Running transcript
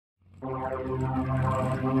Okay,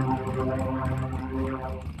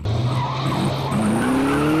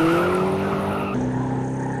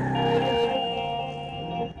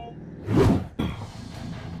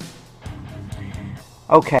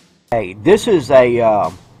 this is a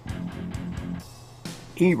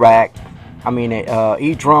E-rack,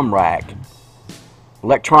 E-drum rack,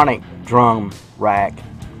 electronic drum rack,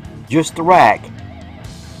 just the rack,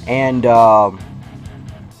 and I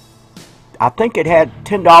think it had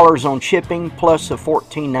 $10 on shipping plus a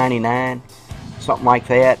 $14.99, something like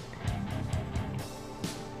that.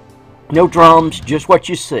 No drums, just what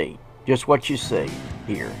you see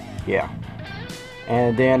here, yeah.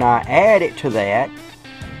 And then I add it to that.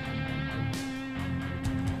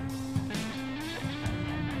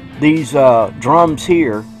 These drums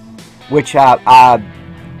here, which I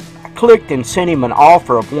clicked and sent him an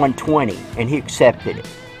offer of $120, and he accepted it.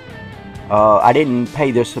 I didn't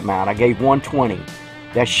pay this amount. I gave $120.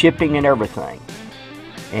 That's shipping and everything.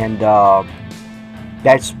 And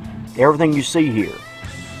that's everything you see here.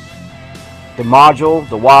 The module,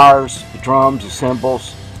 the wires, the drums, the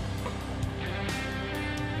cymbals.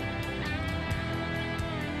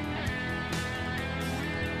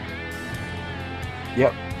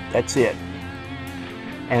 Yep. That's it.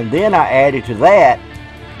 And then I added to that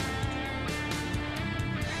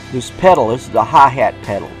this pedal. This is the hi-hat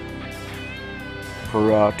pedal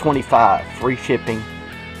for $25, free shipping.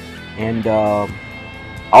 And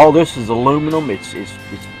all this is aluminum. It's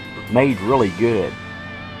made really good.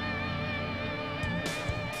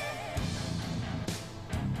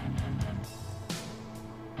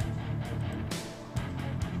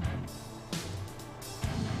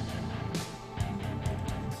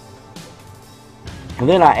 And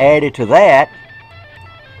then I added to that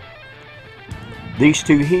these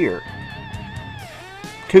two here.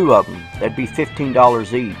 Two of them. That'd be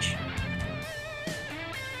 $15 each.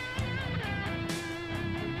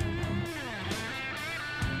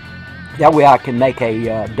 That way I can make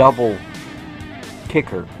a double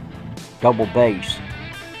kicker, double bass.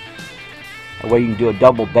 That way you can do a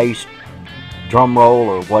double bass drum roll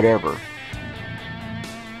or whatever.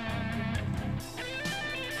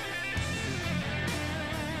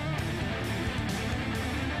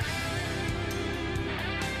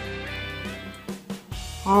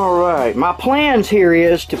 Alright, my plans here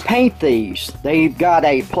is to paint these. They've got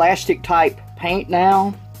a plastic type paint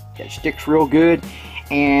now that sticks real good,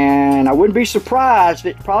 and I wouldn't be surprised,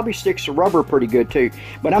 it probably sticks to rubber pretty good too.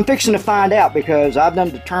 But I'm fixing to find out, because I've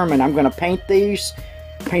done determined I'm going to paint these,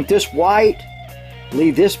 paint this white,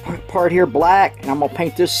 leave this part here black, and I'm going to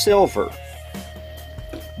paint this silver.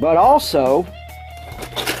 But also,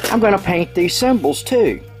 I'm going to paint these cymbals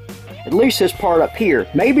too. At least this part up here,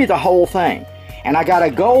 maybe the whole thing. And I got a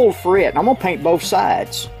gold for it. I'm going to paint both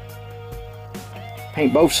sides.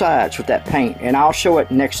 Paint both sides with that paint. And I'll show it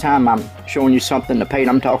next time I'm showing you something, the paint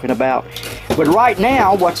I'm talking about. But right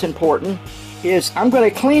now, what's important is I'm going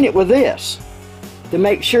to clean it with this to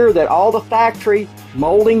make sure that all the factory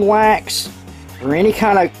molding wax or any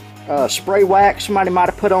kind of spray wax somebody might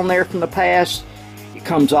have put on there from the past, it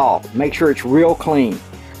comes off. Make sure it's real clean.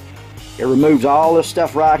 It removes all this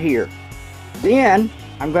stuff right here. Then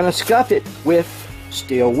I'm going to scuff it with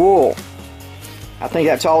steel wool. I think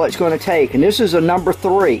that's all it's going to take. And this is a number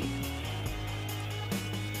 3.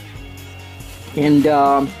 And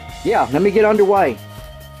yeah, let me get underway.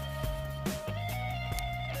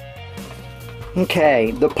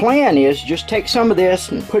 Okay, the plan is just take some of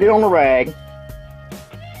this and put it on a rag.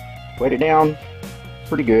 Wet it down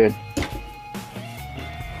pretty good.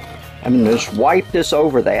 And just wipe this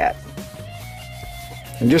over that.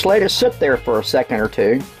 And just let it sit there for a second or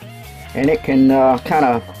two, and it can kind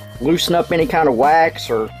of loosen up any kind of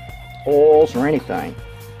wax or oils or anything.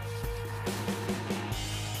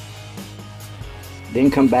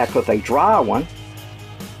 Then come back with a dry one.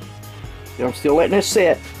 I'm still letting it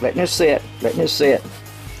sit, letting it sit, letting it sit.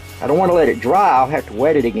 I don't want to let it dry. I'll have to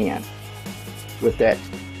wet it again with that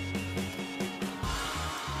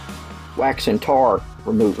wax and tar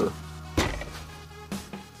remover.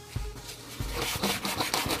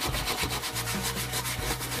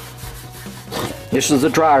 This is the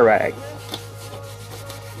dry rag.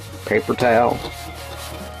 Paper towel.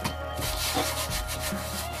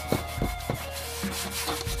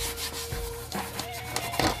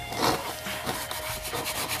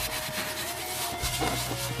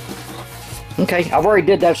 Okay, I've already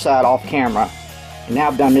did that side off camera, and now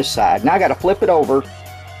I've done this side. Now I got to flip it over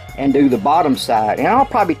and do the bottom side, and I'll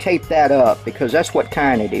probably tape that up because that's what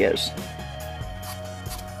kind it is.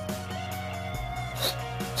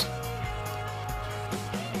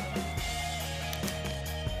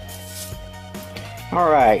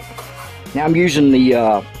 Alright, Now I'm using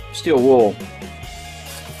the steel wool.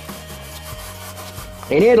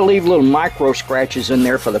 And it'll leave little micro scratches in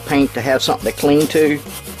there for the paint to have something to cling to.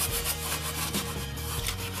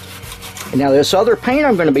 And now this other paint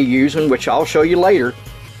I'm going to be using, which I'll show you later,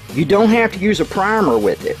 you don't have to use a primer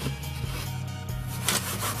with it.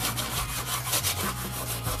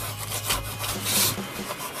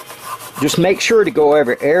 Just make sure to go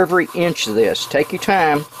over every inch of this. Take your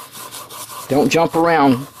time. Don't jump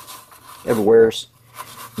around everywhere.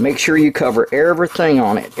 Make sure you cover everything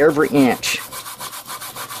on it, every inch.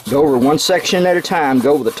 Go over one section at a time.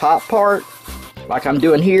 Go over the top part, like I'm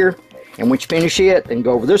doing here, and when you finish it, then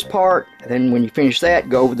go over this part, and then when you finish that,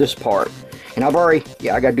 go over this part. And I've already,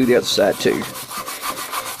 yeah, I got to do the other side too.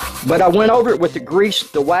 But I went over it with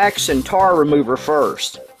the wax and tar remover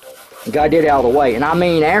first. And got it out of the way. And I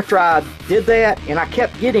mean, after I did that, and I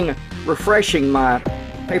kept refreshing my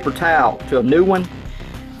paper towel to a new one.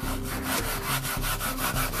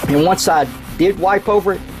 And once I did wipe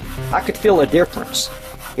over it, I could feel a difference.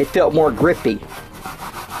 It felt more grippy.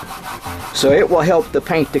 So it will help the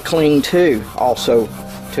paint to cling too, also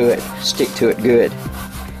to it, stick to it good.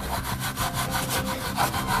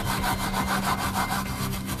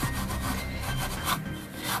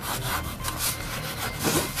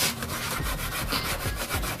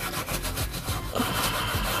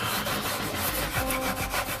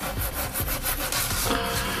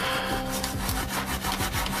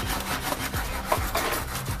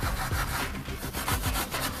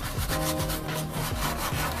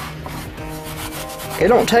 It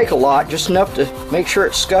don't take a lot, just enough to make sure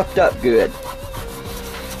it's scuffed up good.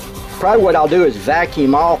 Probably what I'll do is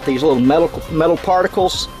vacuum off these little metal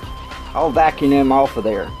particles. I'll vacuum them off of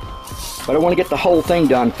there. But I want to get the whole thing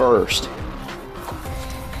done first.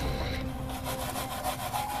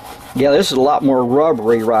 Yeah, this is a lot more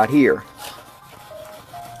rubbery right here.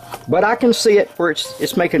 But I can see it where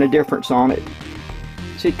it's making a difference on it.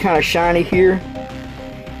 See it kind of shiny here,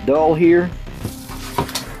 dull here.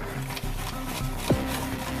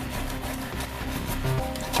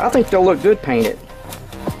 I think they'll look good painted.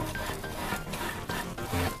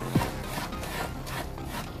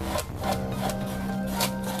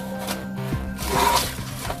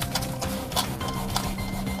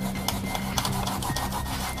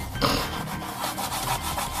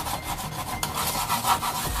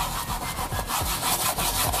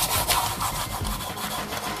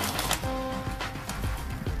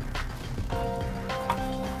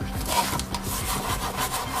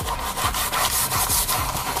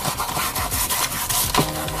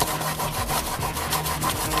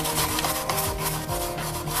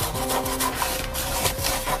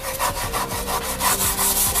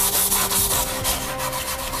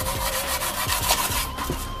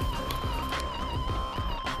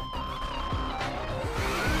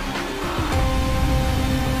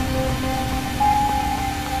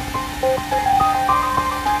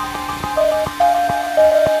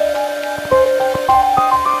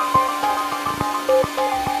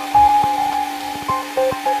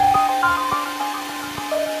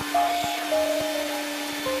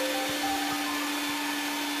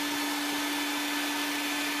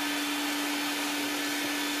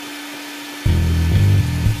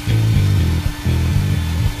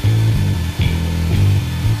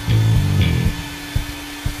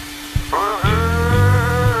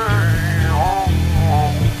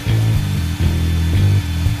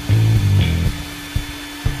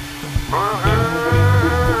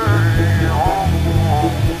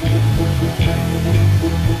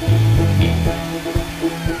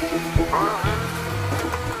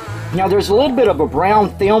 Now there's a little bit of a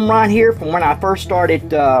brown film right here from when I first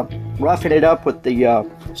started roughing it up with the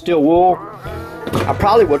steel wool. I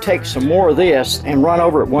probably will take some more of this and run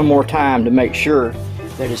over it one more time to make sure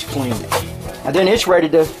that it's clean. And then it's ready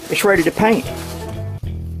to paint.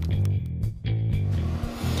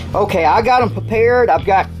 Okay, I got them prepared. I've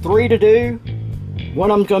got 3 to do. One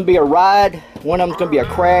of them's going to be a ride, one of them's going to be a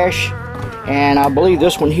crash, and I believe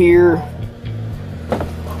this one here,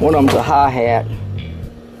 one of them's a hi-hat.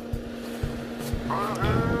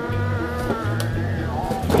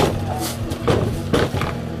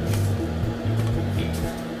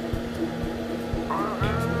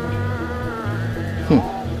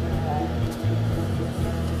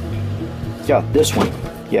 Yeah, this one.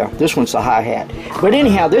 Yeah, this one's the hi-hat. But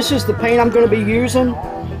anyhow, this is the paint I'm going to be using.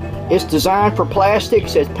 It's designed for plastic. It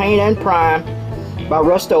says Paint and Prime by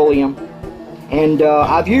Rust-Oleum. And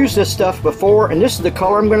I've used this stuff before, and this is the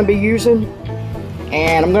color I'm going to be using.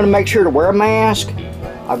 And I'm going to make sure to wear a mask.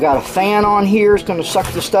 I've got a fan on here. It's going to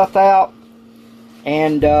suck the stuff out.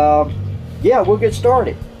 And yeah, we'll get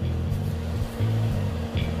started.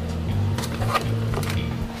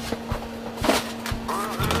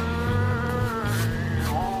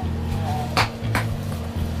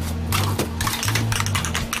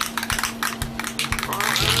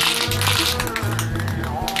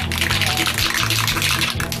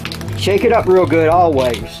 Shake it up real good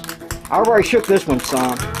always. I already shook this one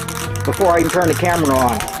some before I even turned the camera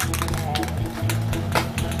on.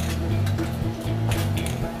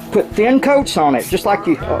 Put thin coats on it, just like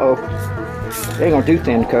you, they ain't gonna do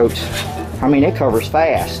thin coats. I mean, it covers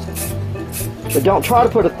fast. But don't try to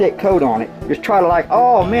put a thick coat on it. Just try to like,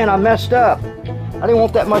 oh man, I messed up. I didn't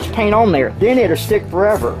want that much paint on there. Then it'll stick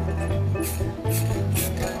forever.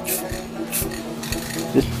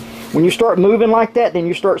 Just, when you start moving like that, then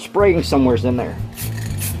you start spraying somewheres in there.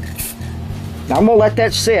 Now I'm gonna let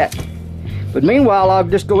that sit. But meanwhile, I'll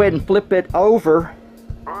just go ahead and flip it over.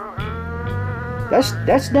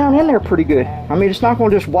 That's down in there pretty good. I mean, it's not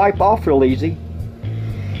gonna just wipe off real easy.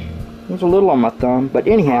 There's a little on my thumb, but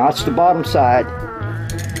anyhow, it's the bottom side.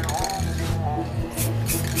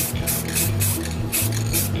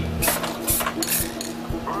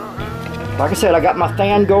 Like I said, I got my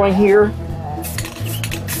fan going here.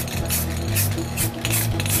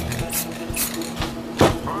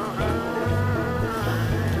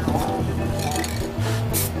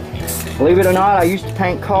 Believe it or not, I used to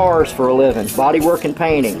paint cars for a living, bodywork and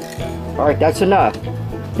painting. All right, that's enough.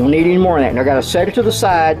 Don't need any more of that. Now I gotta set it to the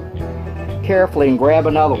side carefully and grab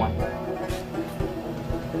another one.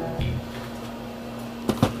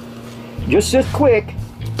 Just this quick.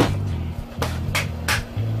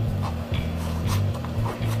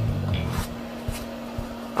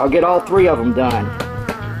 I'll get all three of them done.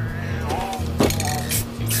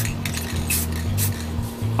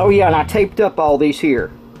 Oh yeah, and I taped up all these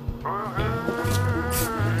here.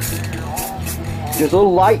 Just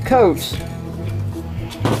little light coats.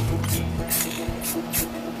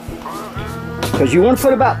 Because you want to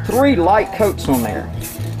put about 3 light coats on there.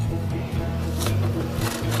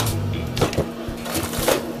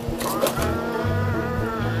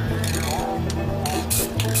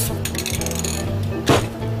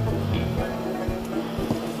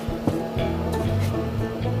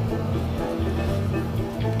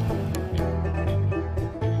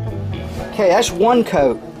 Okay, that's one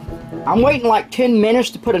coat. I'm waiting like 10 minutes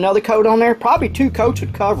to put another coat on there. Probably 2 coats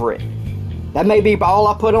would cover it. That may be all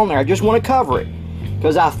I put on there. I just want to cover it.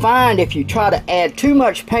 Because I find if you try to add too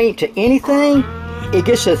much paint to anything, it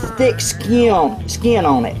gets a thick skin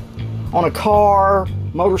on it. On a car,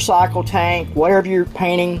 motorcycle, tank, whatever you're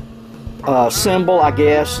painting, symbol, I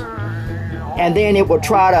guess. And then it will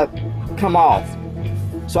try to come off.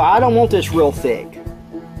 So I don't want this real thick.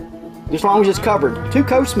 As long as it's covered. 2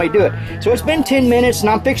 coats may do it. So it's been 10 minutes and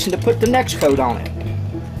I'm fixing to put the next coat on it.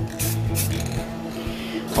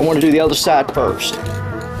 I want to do the other side first.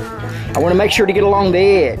 I want to make sure to get along the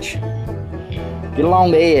edge. Get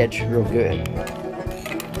along the edge real good.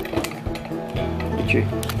 Get you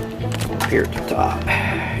up here at the top.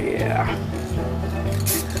 Yeah.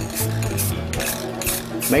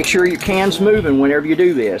 Make sure your can's moving whenever you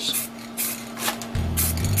do this.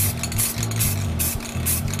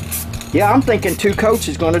 Yeah, I'm thinking 2 coats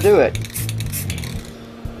is going to do it.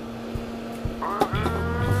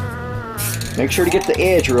 Make sure to get the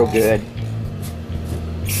edge real good.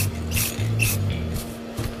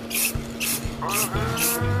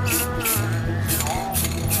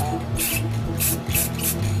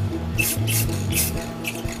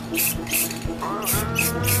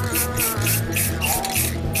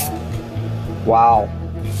 Wow.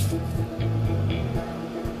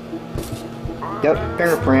 Yep,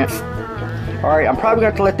 fingerprint. Alright, I'm probably going to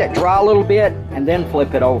have to let that dry a little bit and then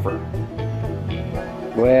flip it over.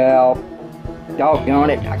 Well,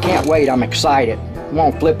 doggone it. I can't wait. I'm excited. I'm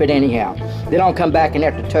going to flip it anyhow. Then I'll come back and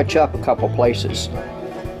have to touch up a couple places.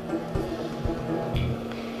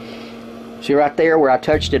 See right there where I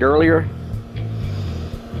touched it earlier?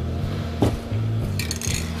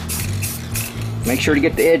 Make sure to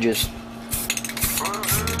get the edges.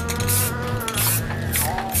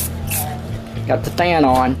 Got the fan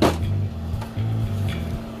on.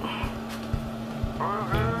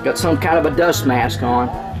 Got some kind of a dust mask on.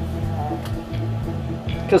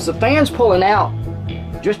 Because the fan's pulling out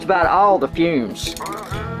just about all the fumes.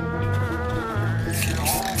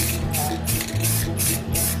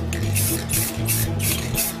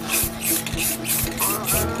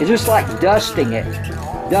 It's just like dusting it.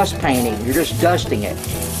 Dust painting. You're just dusting it.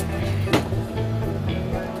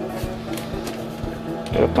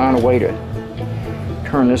 Gotta find a way to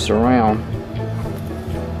turn this around.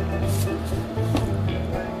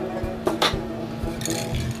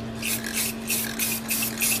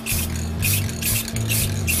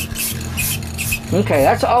 Okay,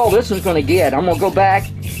 that's all this is going to get. I'm going to go back,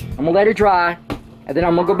 I'm going to let it dry, and then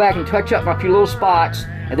I'm going to go back and touch up my few little spots,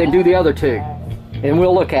 and then do the other 2. And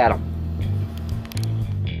we'll look at them.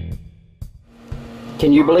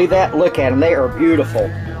 Can you believe that? Look at them. They are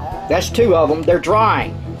beautiful. That's 2 of them. They're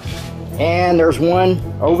drying. And there's one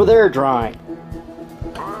over there drying.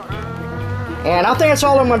 And I think that's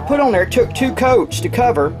all I'm going to put on there. It took 2 coats to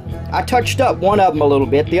cover. I touched up one of them a little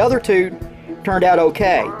bit. The other 2 turned out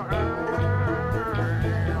okay.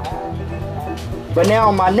 But now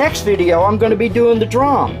in my next video, I'm going to be doing the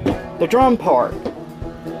drum part.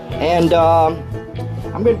 And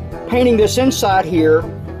I'm going to painting this inside here,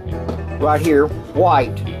 right here,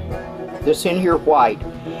 white. This in here white.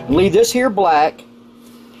 And leave this here black.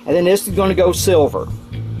 And then this is going to go silver.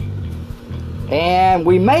 And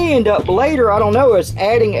we may end up later, I don't know, is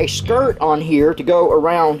adding a skirt on here to go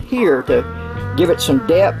around here to give it some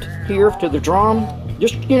depth here to the drum.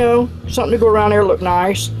 Just, you know, something to go around there, look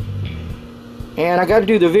nice. And I got to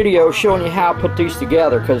do the video showing you how I put these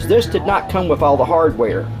together, because this did not come with all the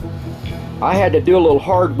hardware. I had to do a little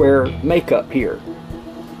hardware makeup here.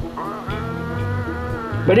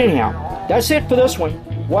 But anyhow, that's it for this one.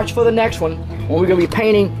 Watch for the next one when we're going to be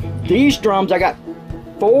painting these drums. I got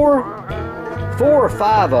 4 or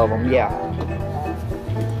 5 of them, yeah.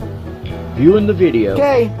 Viewing the video,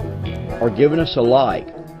 okay, or giving us a like,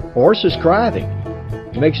 or subscribing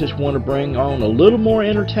makes us want to bring on a little more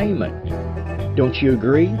entertainment. Don't you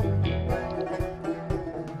agree?